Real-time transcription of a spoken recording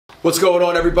What's going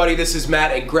on, everybody? This is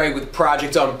Matt and Greg with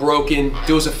Project Unbroken.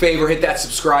 Do us a favor, hit that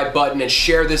subscribe button and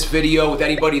share this video with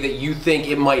anybody that you think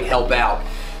it might help out.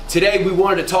 Today we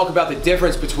wanted to talk about the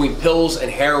difference between pills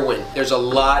and heroin. There's a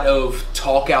lot of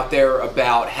talk out there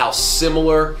about how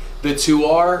similar the two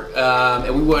are,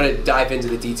 and we want to dive into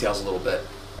the details a little bit.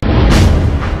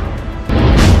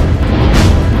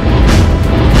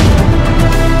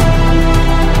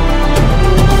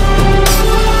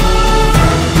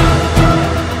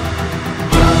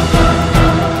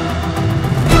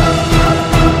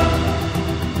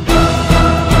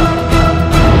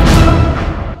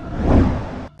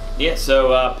 Yeah,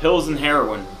 so pills and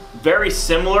heroin, very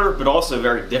similar, but also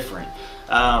very different.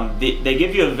 They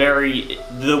give you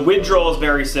the withdrawal is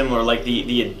very similar, like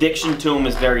the addiction to them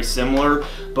is very similar,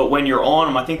 but when you're on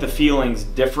them, I think the feeling's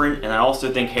different, and I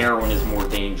also think heroin is more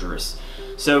dangerous.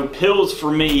 So pills for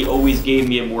me always gave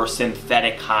me a more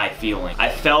synthetic high feeling. I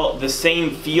felt the same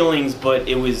feelings, but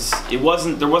there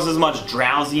wasn't as much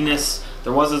drowsiness,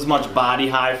 there wasn't as much body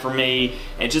high for me,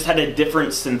 and it just had a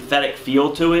different synthetic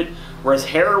feel to it. Whereas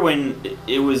heroin,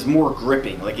 it was more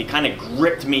gripping, like it kind of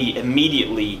gripped me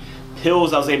immediately.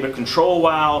 Pills I was able to control a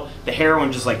while, the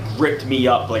heroin just like gripped me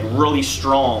up like really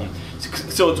strong.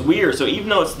 So it's weird, so even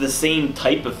though it's the same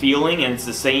type of feeling and it's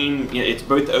the same, you know, it's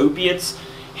both opiates,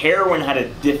 heroin had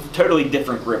a totally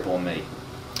different grip on me.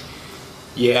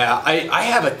 Yeah, I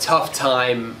have a tough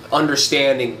time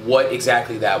understanding what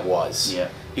exactly that was. Yeah.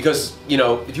 Because, you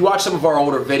know, if you watch some of our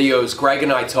older videos, Greg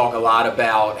and I talk a lot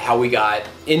about how we got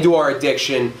into our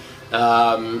addiction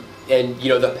and, you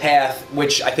know, the path,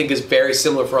 which I think is very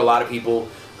similar for a lot of people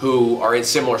who are in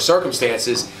similar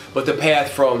circumstances, but the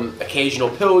path from occasional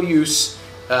pill use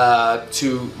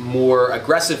to more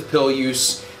aggressive pill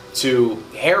use to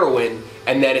heroin,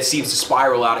 and then it seems to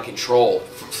spiral out of control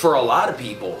for a lot of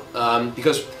people.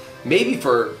 Because maybe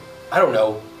for, I don't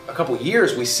know, a couple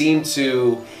years we seem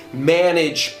to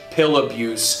manage pill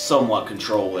abuse, somewhat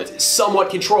control it,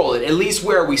 at least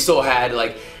where we still had,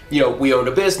 like, you know, we owned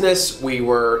a business, we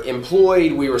were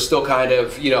employed, we were still kind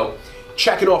of, you know,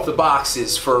 checking off the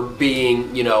boxes for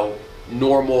being, you know,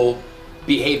 normal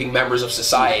behaving members of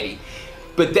society.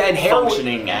 But then heroin,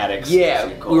 functioning addicts, yeah,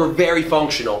 we were very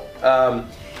functional.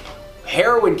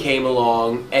 Heroin came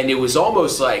along and it was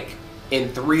almost like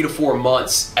in 3 to 4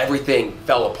 months everything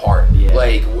fell apart. Yeah.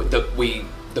 Like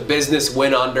the business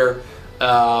went under,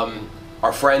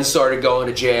 our friends started going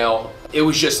to jail. It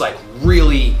was just like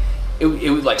really, it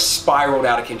like spiraled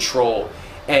out of control.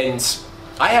 And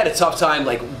I had a tough time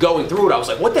like going through it. I was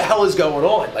like, what the hell is going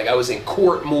on? Like I was in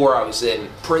court more, I was in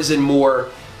prison more.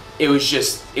 It was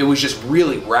just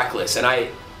really reckless. And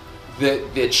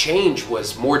the change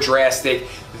was more drastic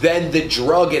than the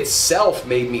drug itself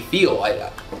made me feel.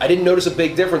 I didn't notice a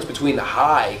big difference between the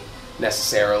high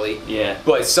necessarily, yeah,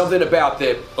 but something about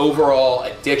the overall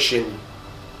addiction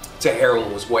to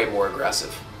heroin was way more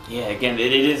aggressive. Yeah, again,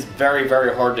 it is very,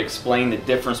 very hard to explain the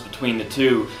difference between the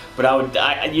two, but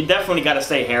you definitely got to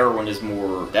say heroin is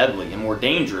more deadly and more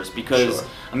dangerous because, sure.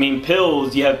 I mean,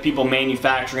 pills, you have people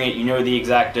manufacturing it, you know the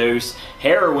exact dose.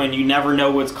 Heroin, you never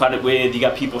know what's cut it with. You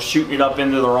got people shooting it up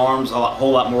into their arms a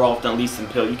whole lot more often, at least than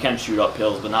pill. You can shoot up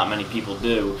pills, but not many people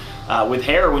do. With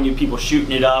heroin, you have people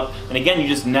shooting it up, and again, you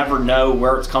just never know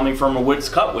where it's coming from or what it's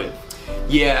cut with.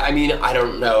 Yeah, I mean, I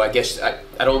don't know. I guess I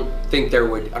don't think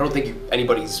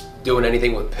anybody's doing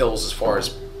anything with pills as far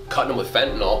as cutting them with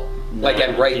fentanyl. No, like,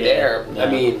 and right there, no.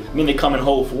 I mean, they come in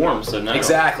whole form, so no.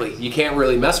 Exactly. You can't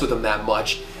really mess with them that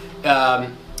much.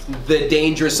 The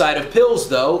dangerous side of pills,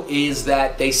 though, is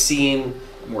that they seem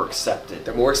more accepted.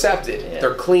 They're more accepted. Yeah.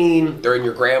 They're clean. They're in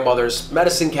your grandmother's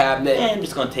medicine cabinet. Yeah, I'm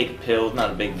just gonna take a pill.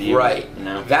 Not a big deal. Right. You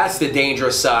know. That's the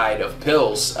dangerous side of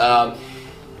pills.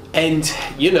 And,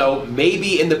 you know,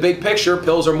 maybe in the big picture,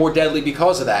 pills are more deadly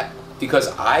because of that. Because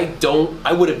I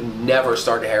would have never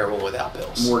started heroin without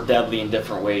pills. More deadly in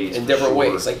different ways. In different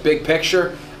ways. Like, big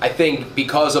picture, I think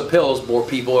because of pills, more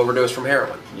people overdose from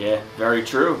heroin. Yeah, very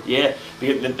true. Yeah,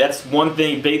 because that's one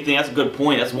thing, big thing, that's a good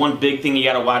point. That's one big thing you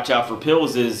got to watch out for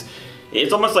pills is,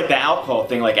 it's almost like the alcohol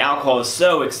thing. Like, alcohol is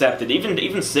so accepted,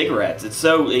 even cigarettes. It's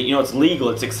so, you know, it's legal,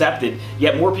 it's accepted,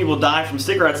 yet more people die from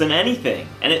cigarettes than anything,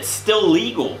 and it's still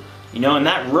legal. You know, and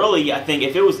that really, I think,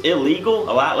 if it was illegal,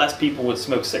 a lot less people would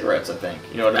smoke cigarettes, I think.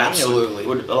 You know what I mean? Absolutely.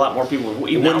 A lot more people would,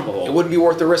 even alcohol. It wouldn't be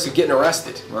worth the risk of getting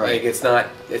arrested. Right. Like, it's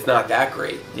not that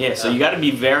great. Yeah, so you got to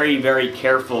be very, very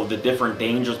careful of the different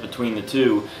dangers between the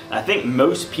two. And I think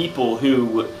most people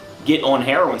who get on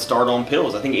heroin start on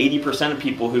pills. I think 80% of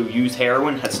people who use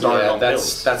heroin had started on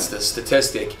pills. That's the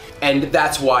statistic. And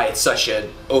that's why it's such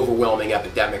an overwhelming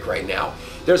epidemic right now.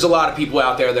 there's a lot of people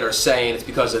out there that are saying it's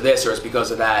because of this or it's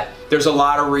because of that. There's a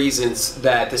lot of reasons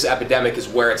that this epidemic is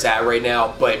where it's at right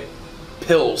now, but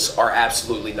pills are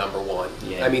absolutely number one.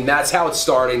 Yeah. I mean, that's how it's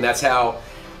starting. That's how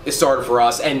it started for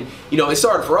us. And, you know, it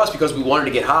started for us because we wanted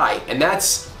to get high. And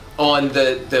that's on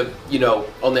the you know,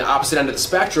 on the opposite end of the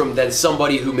spectrum than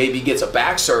somebody who maybe gets a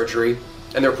back surgery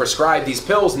and they're prescribed these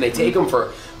pills and they take them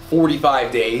for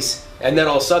 45 days. And then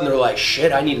all of a sudden they're like,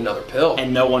 shit, I need another pill.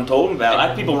 And no one told them about it. I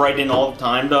have people write in all the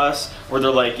time to us where they're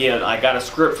like, yeah, I got a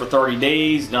script for 30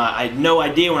 days. No, I had no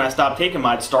idea when I stopped taking them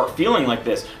I'd start feeling like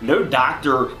this. No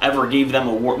doctor ever gave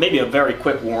them maybe a very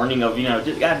quick warning of, you know,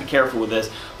 you gotta be careful with this.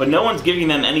 But no one's giving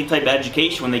them any type of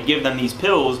education when they give them these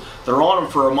pills. They're on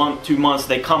them for a month, 2 months,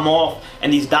 they come off,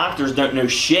 and these doctors don't know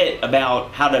shit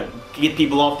about how to get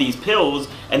people off these pills,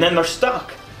 and then they're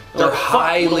stuck. They're like,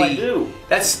 highly. What do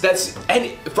I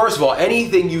do? First of all,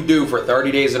 anything you do for 30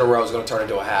 days in a row is going to turn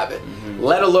into a habit.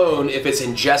 Let alone if it's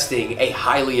ingesting a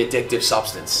highly addictive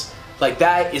substance. Like,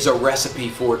 that is a recipe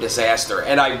for disaster.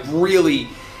 And I really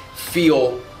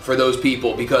feel for those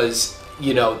people because,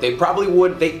 you know, they probably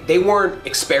would. They weren't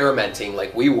experimenting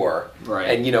like we were.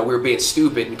 Right. And, you know, we were being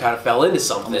stupid and kind of fell into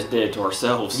something. Almost did it to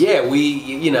ourselves. Yeah, we,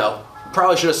 you know,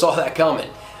 probably should have saw that coming.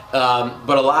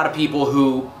 But a lot of people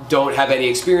who don't have any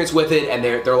experience with it and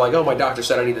they're like, oh, my doctor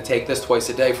said I need to take this twice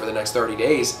a day for the next 30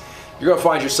 days. You're going to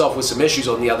find yourself with some issues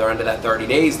on the other end of that 30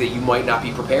 days that you might not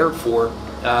be prepared for.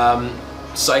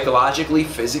 Psychologically,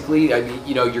 physically, I mean,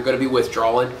 you know, you're going to be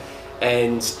withdrawing.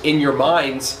 And in your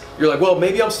mind, you're like, well,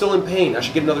 maybe I'm still in pain. I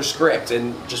should get another script.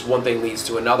 And just one thing leads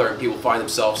to another and people find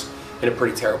themselves in a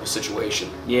pretty terrible situation.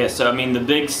 Yeah, so I mean the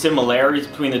big similarities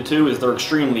between the two is they're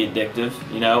extremely addictive.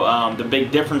 You know, the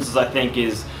big differences I think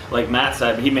is, like Matt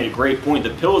said, he made a great point, the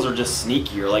pills are just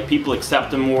sneakier. Like, people accept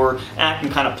them more, and I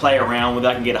can kind of play around with it,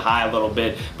 I can get high a little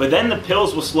bit. But then the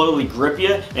pills will slowly grip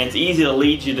you, and it's easy to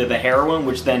lead you to the heroin,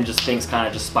 which then just things kind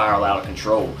of just spiral out of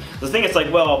control. The thing is,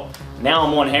 like, well, now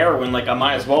I'm on heroin, like I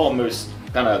might as well almost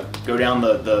kind of go down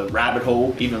the rabbit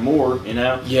hole even more, you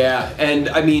know? Yeah, and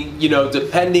I mean, you know,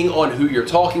 depending on who you're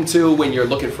talking to when you're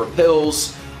looking for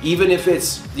pills, even if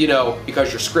it's, you know,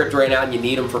 because your script ran out and you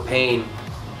need them for pain,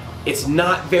 it's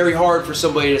not very hard for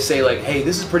somebody to say like, hey,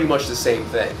 this is pretty much the same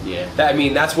thing. Yeah. I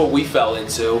mean, that's what we fell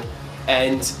into.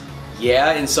 And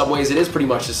yeah, in some ways it is pretty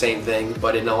much the same thing,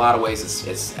 but in a lot of ways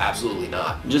it's absolutely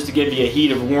not. Just to give you a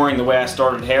heat of warning, the way I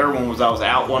started heroin was I was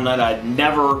out one night. I'd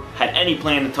never had any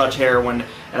plan to touch heroin,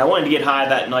 and I wanted to get high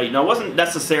that night. And I wasn't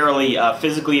necessarily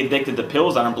physically addicted to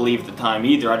pills, I don't believe, at the time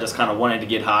either. I just kind of wanted to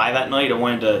get high that night. I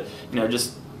wanted to, you know,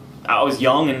 I was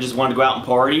young and just wanted to go out and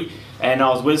party. And I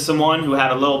was with someone who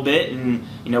had a little bit, and,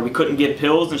 you know, we couldn't get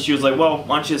pills, and she was like, well,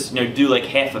 why don't you just, you know, do like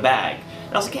half a bag?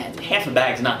 And I was like, yeah, half a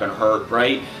bag's not gonna hurt,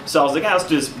 right? So I was like, let's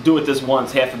just do it this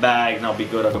once, half a bag, and I'll be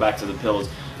good, I'll go back to the pills.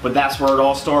 But that's where it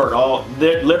all started.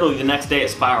 Literally the next day it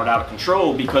spiraled out of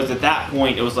control, because at that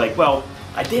point it was like, well,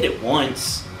 I did it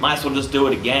once, might as well just do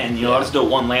it again, you know, I'll just do it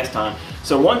one last time.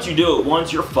 So once you do it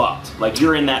once, you're fucked. Like,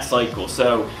 you're in that cycle.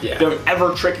 So yeah. Don't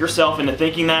ever trick yourself into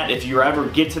thinking that. If you ever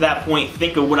get to that point,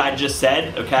 think of what I just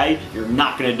said, okay? You're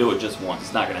not gonna do it just once.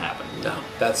 It's not gonna happen. No,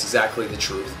 that's exactly the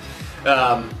truth.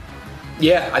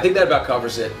 Yeah, I think that about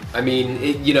covers it. I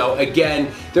mean, you know,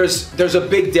 again, there's a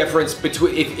big difference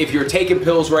between if you're taking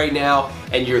pills right now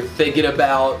and you're thinking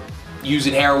about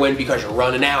using heroin because you're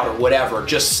running out or whatever,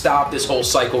 just stop this whole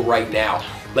cycle right now.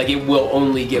 Like, it will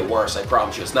only get worse, I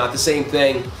promise you. It's not the same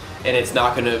thing, and it's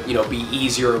not gonna, you know, be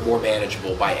easier or more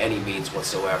manageable by any means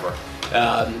whatsoever.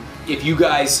 If you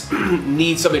guys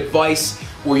need some advice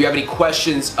or you have any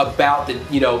questions about the,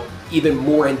 you know, even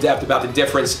more in depth about the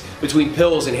difference between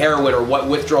pills and heroin or what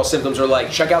withdrawal symptoms are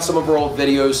like, check out some of our old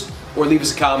videos or leave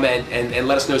us a comment and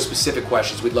let us know specific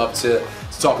questions. We'd love to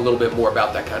talk a little bit more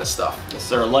about that kind of stuff. Yes,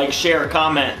 sir. Like, share,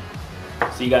 comment.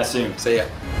 See you guys soon. See ya.